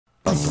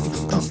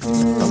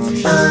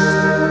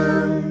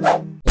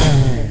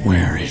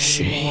Where is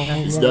she?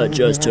 It's not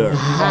just her.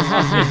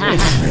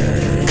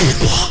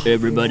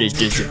 Everybody's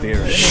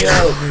disappearing.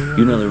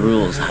 You know the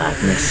rules,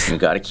 Hotness. You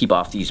gotta keep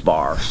off these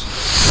bars.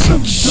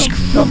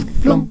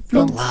 Blah,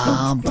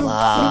 blah,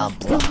 blah.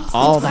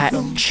 All that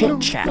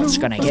chit-chat's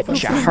gonna get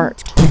you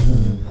hurt.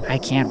 I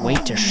can't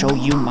wait to show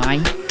you my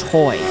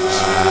toys.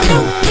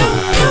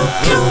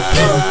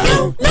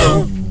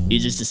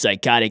 He's just a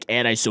psychotic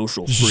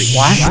antisocial freak.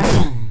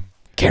 What?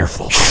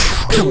 Careful.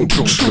 So you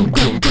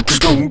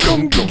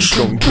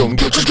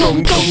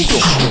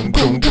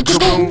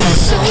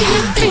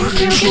think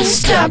you can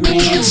stop me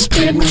and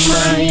spit my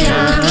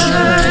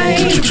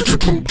eye? So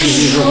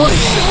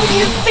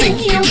you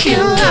think you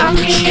can love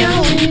me and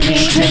leave me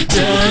to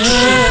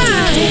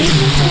die?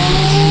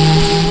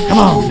 Come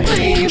on,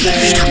 baby,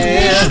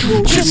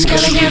 just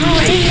gonna get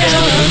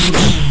real.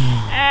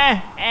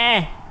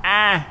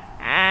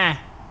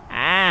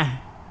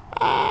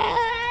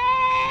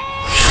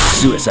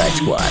 Suicide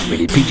Squad,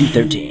 rated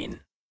PG-13.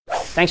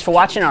 Thanks for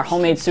watching our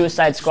homemade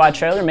Suicide Squad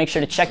trailer. Make sure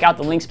to check out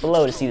the links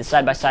below to see the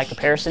side-by-side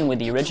comparison with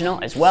the original,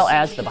 as well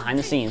as the behind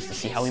the scenes to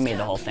see how we made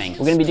the whole thing.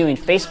 We're going to be doing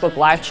Facebook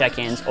Live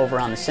check-ins over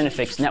on the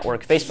CineFix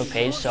Network Facebook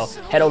page, so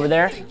head over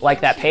there,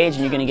 like that page,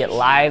 and you're going to get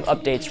live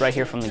updates right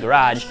here from the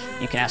garage.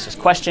 You can ask us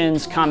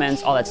questions,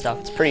 comments, all that stuff.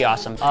 It's pretty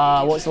awesome.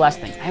 What was the last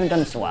thing? I haven't done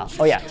this in a while.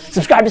 Oh yeah,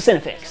 subscribe to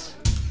CineFix.